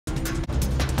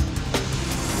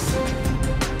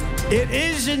It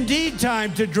is indeed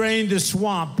time to drain the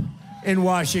swamp in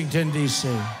Washington,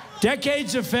 D.C.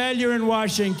 Decades of failure in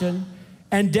Washington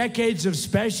and decades of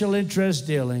special interest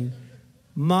dealing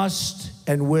must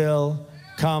and will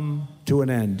come to an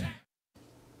end.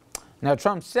 Now,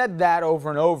 Trump said that over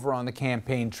and over on the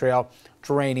campaign trail,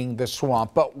 draining the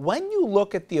swamp. But when you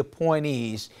look at the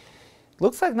appointees,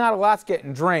 looks like not a lot's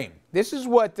getting drained. This is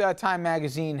what Time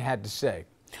magazine had to say.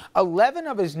 11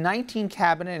 of his 19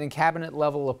 cabinet and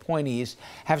cabinet-level appointees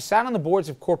have sat on the boards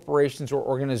of corporations or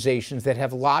organizations that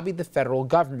have lobbied the federal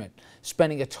government,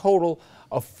 spending a total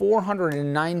of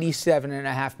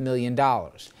 $497.5 million.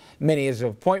 Many of his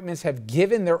appointments have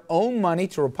given their own money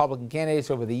to Republican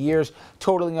candidates over the years,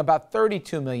 totaling about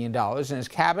 $32 million. And his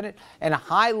cabinet and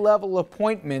high-level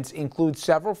appointments include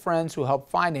several friends who helped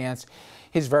finance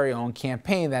his very own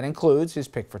campaign. That includes his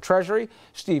pick for Treasury,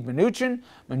 Steve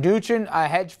Mnuchin, a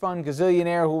hedge fund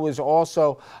gazillionaire who was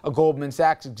also a Goldman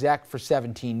Sachs exec for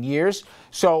 17 years.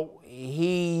 So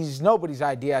he's nobody's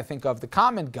idea, I think, of the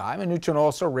common guy. Mnuchin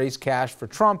also raised cash for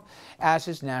Trump as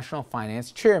his national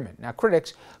finance chairman. Now,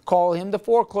 critics call him the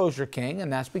foreclosure king,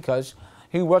 and that's because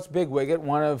he was bigwig at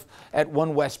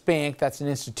One West Bank. That's an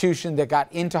institution that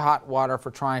got into hot water for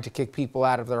trying to kick people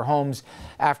out of their homes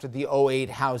after the '08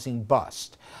 housing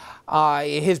bust.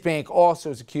 His bank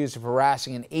also is accused of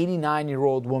harassing an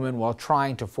 89-year-old woman while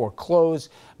trying to foreclose.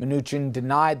 Mnuchin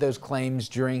denied those claims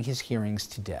during his hearings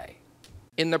today.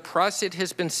 In the press, it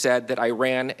has been said that I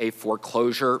ran a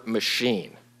foreclosure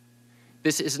machine.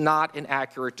 This is not an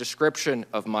accurate description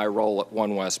of my role at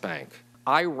One West Bank.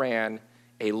 I ran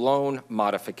a loan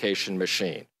modification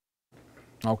machine.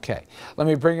 Okay, let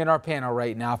me bring in our panel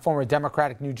right now. Former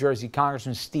Democratic New Jersey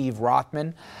Congressman Steve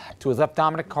Rothman. To his left,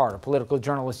 Dominic Carter, political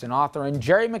journalist and author. And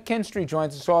Jerry McKinstry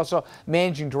joins us, also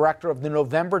managing director of the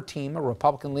November Team, a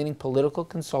Republican-leaning political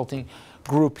consulting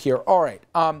group here. All right,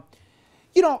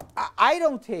 you know, I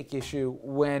don't take issue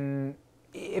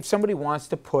if somebody wants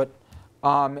to put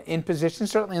in positions,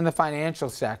 certainly in the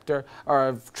financial sector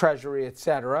or Treasury, et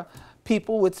cetera,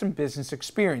 people with some business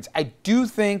experience. I do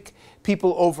think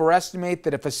people overestimate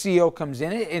that if a CEO comes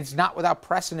in, it's not without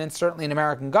precedent, certainly in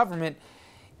American government.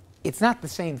 It's not the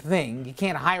same thing. You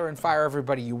can't hire and fire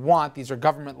everybody you want. These are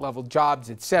government-level jobs,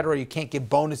 et cetera. You can't give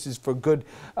bonuses for good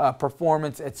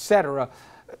performance, et cetera.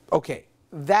 Okay,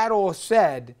 that all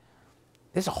said,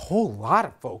 there's a whole lot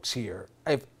of folks here.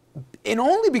 And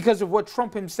only because of what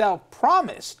Trump himself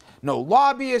promised. No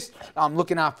lobbyists, I'm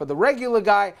looking out for the regular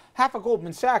guy. Half of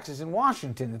Goldman Sachs is in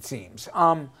Washington, it seems.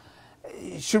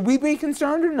 Should we be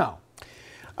concerned or no?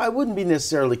 I wouldn't be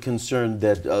necessarily concerned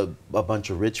that a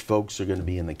bunch of rich folks are going to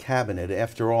be in the cabinet.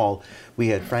 After all, we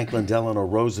had Franklin Delano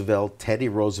Roosevelt, Teddy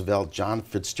Roosevelt, John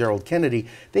Fitzgerald Kennedy.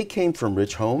 They came from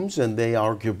rich homes, and they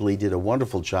arguably did a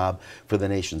wonderful job for the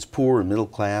nation's poor and middle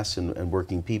class and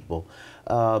working people.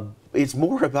 It's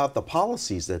more about the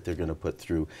policies that they're going to put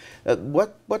through.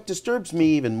 What disturbs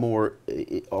me even more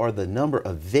are the number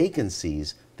of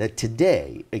vacancies that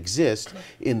today exist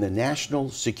in the national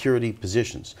security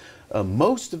positions.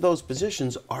 Most of those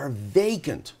positions are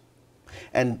vacant.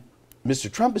 And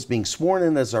Mr. Trump is being sworn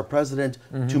in as our president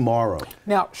tomorrow.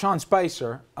 Now, Sean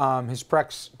Spicer, his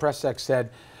press sec said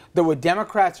that what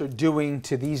Democrats are doing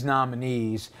to these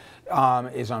nominees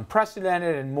is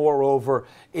unprecedented, and moreover,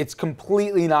 it's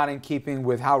completely not in keeping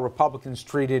with how Republicans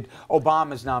treated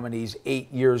Obama's nominees 8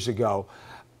 years ago.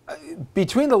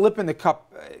 Between the lip and the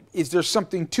cup, is there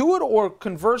something to it, or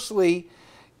conversely,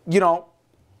 you know,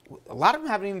 a lot of them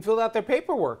haven't even filled out their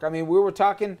paperwork. I mean, we were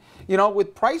talking, you know,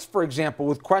 with Price, for example,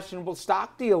 with questionable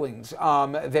stock dealings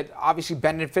that obviously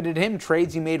benefited him,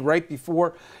 trades he made right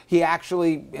before he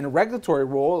actually, in a regulatory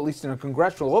role, at least in a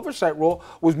congressional oversight role,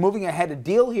 was moving ahead a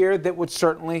deal here that would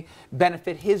certainly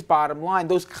benefit his bottom line.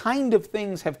 Those kind of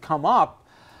things have come up.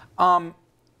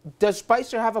 Does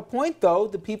Spicer have a point, though,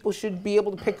 that people should be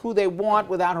able to pick who they want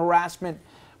without harassment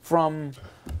from,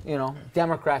 you know,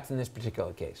 Democrats in this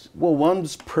particular case? Well, one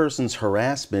person's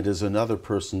harassment is another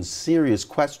person's serious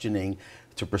questioning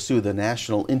to pursue the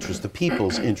national interest, the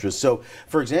people's interest. So,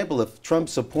 for example, if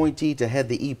Trump's appointee to head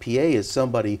the EPA is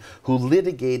somebody who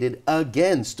litigated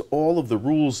against all of the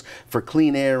rules for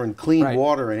clean air and clean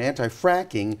water and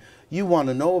anti-fracking, you want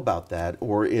to know about that.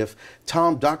 Or if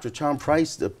Dr. Tom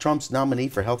Price, Trump's nominee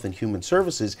for Health and Human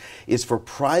Services, is for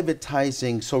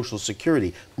privatizing Social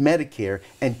Security, Medicare,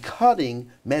 and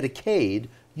cutting Medicaid,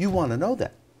 you want to know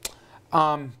that.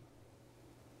 Dom,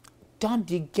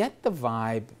 do you get the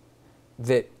vibe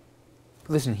that,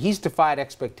 listen, he's defied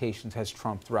expectations, has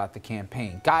Trump, throughout the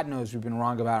campaign. God knows we've been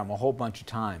wrong about him a whole bunch of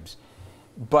times.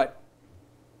 But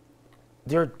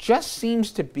there just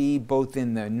seems to be, both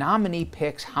in the nominee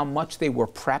picks, how much they were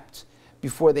prepped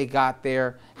before they got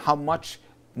there, how much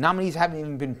nominees haven't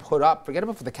even been put up. Forget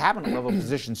about for the cabinet level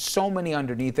positions, so many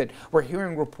underneath it. We're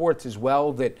hearing reports as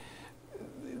well that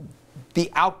the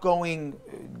outgoing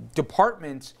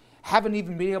departments haven't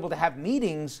even been able to have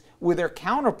meetings with their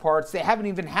counterparts. They haven't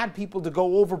even had people to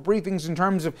go over briefings in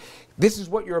terms of, this is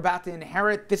what you're about to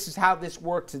inherit, this is how this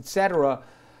works, etc.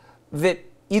 That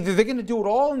either they're going to do it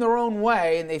all in their own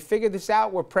way and they figure this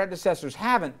out where predecessors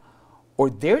haven't, or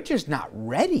they're just not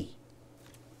ready.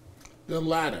 The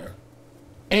latter.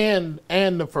 And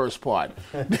the first part.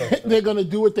 They're going to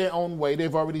do it their own way.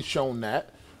 They've already shown that.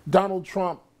 Donald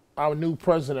Trump, our new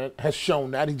president, has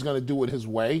shown that he's going to do it his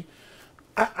way.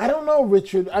 I don't know,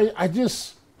 Richard. I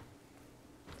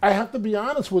have to be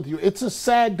honest with you. It's a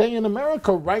sad day in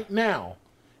America right now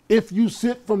if you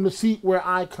sit from the seat where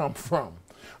I come from.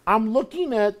 I'm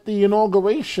looking at the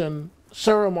inauguration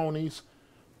ceremonies.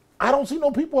 I don't see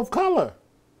no people of color.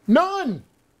 None.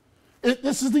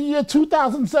 This is the year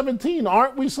 2017.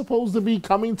 Aren't we supposed to be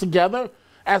coming together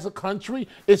as a country,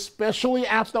 especially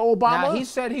after Obama? Now, he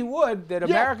said he would, that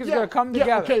America's going to come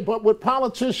together. Okay, but with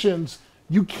politicians,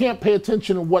 you can't pay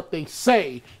attention to what they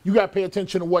say. You got to pay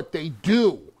attention to what they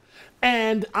do.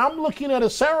 And I'm looking at a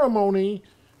ceremony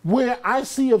where I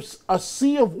see a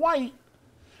sea of white,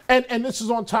 and this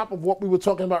is on top of what we were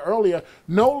talking about earlier.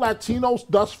 No Latinos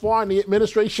thus far in the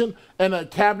administration and a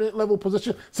cabinet level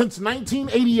position since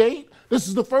 1988. This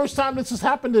is the first time this has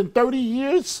happened in 30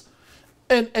 years.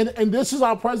 And this is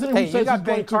our president who says you got he's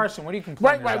Ben going Carson. What are you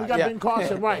complaining Right, about? we got Ben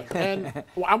Carson, right. And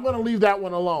I'm going to leave that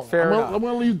one alone. Fair enough. I'm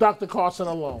going to leave Dr. Carson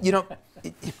alone. You know,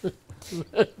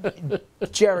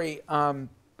 Jerry,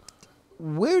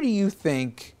 where do you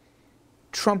think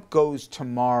Trump goes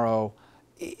tomorrow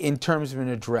in terms of an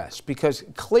address? Because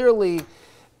clearly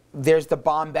there's the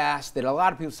bombast that a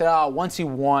lot of people say, oh, once he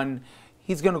won,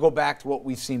 he's going to go back to what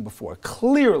we've seen before.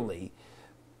 Clearly,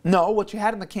 no, what you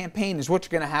had in the campaign is what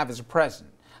you're going to have as a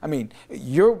president. I mean,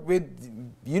 you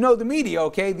know the media,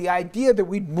 okay? The idea that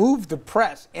we'd move the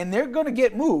press, and they're going to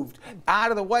get moved out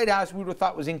of the White House, we would have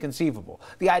thought was inconceivable.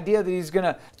 The idea that he's going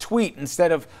to tweet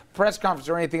instead of press conference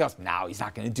or anything else, no, he's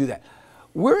not going to do that.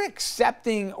 We're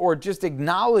accepting or just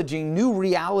acknowledging new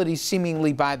realities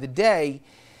seemingly by the day.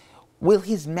 Will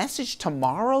his message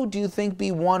tomorrow, do you think,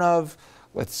 be one of,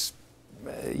 let's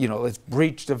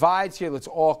breach divides here, let's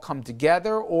all come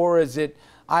together? Or is it,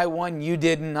 I won, you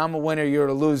didn't, I'm a winner, you're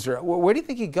a loser? Where do you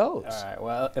think he goes? All right,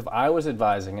 well, if I was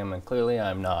advising him, and clearly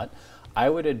I'm not, I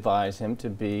would advise him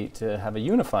to have a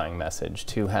unifying message,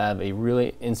 to have a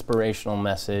really inspirational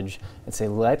message and say,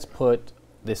 let's put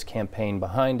this campaign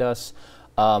behind us.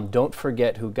 Don't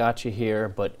forget who got you here,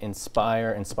 but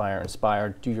inspire, inspire, inspire.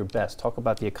 Do your best. Talk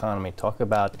about the economy. Talk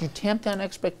about... Did you tamp down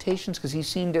expectations? Because he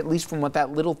seemed, at least from what that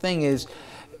little thing is,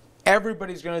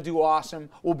 everybody's going to do awesome.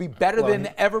 We'll be better than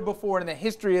ever before in the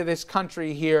history of this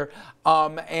country here.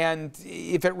 And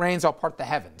if it rains, I'll part the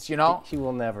heavens, you know? He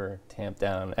will never tamp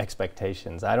down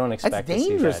expectations. I don't expect That's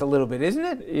dangerous a little bit, isn't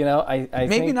it? You know, I maybe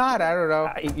think, not. I don't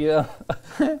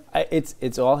know.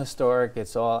 It's all historic.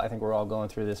 It's all, I think we're all going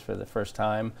through this for the first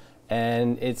time.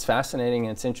 And it's fascinating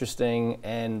and it's interesting.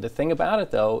 And the thing about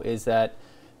it, though, is that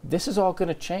this is all going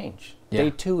to change. Yeah. Day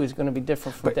 2 is going to be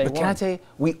different from day 1. But can I tell you,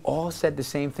 we all said the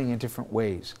same thing in different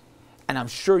ways. And I'm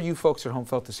sure you folks at home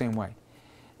felt the same way.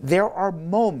 There are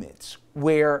moments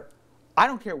where, I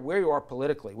don't care where you are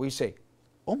politically, where you say,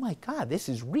 oh my God, this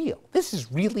is real. This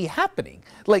is really happening.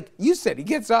 Like you said, he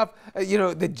gets off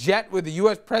the jet with the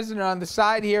U.S. president on the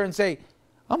side here and say,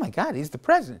 oh my God, he's the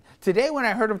president. Today when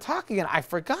I heard him talk again, I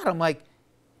forgot. I'm like,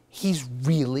 he's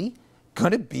really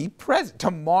going to be president.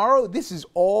 Tomorrow, this is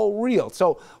all real.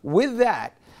 So with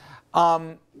that,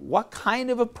 what kind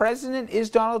of a president is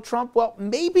Donald Trump? Well,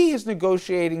 maybe his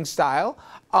negotiating style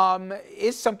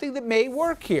is something that may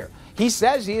work here. He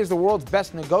says he is the world's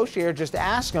best negotiator. Just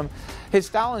ask him. His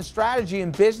style and strategy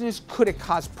in business, could it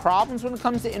cause problems when it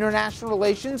comes to international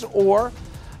relations? Or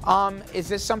is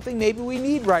this something maybe we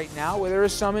need right now where there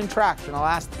is some interaction? I'll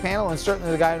ask the panel and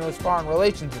certainly the guy who knows foreign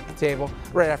relations at the table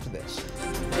right after this.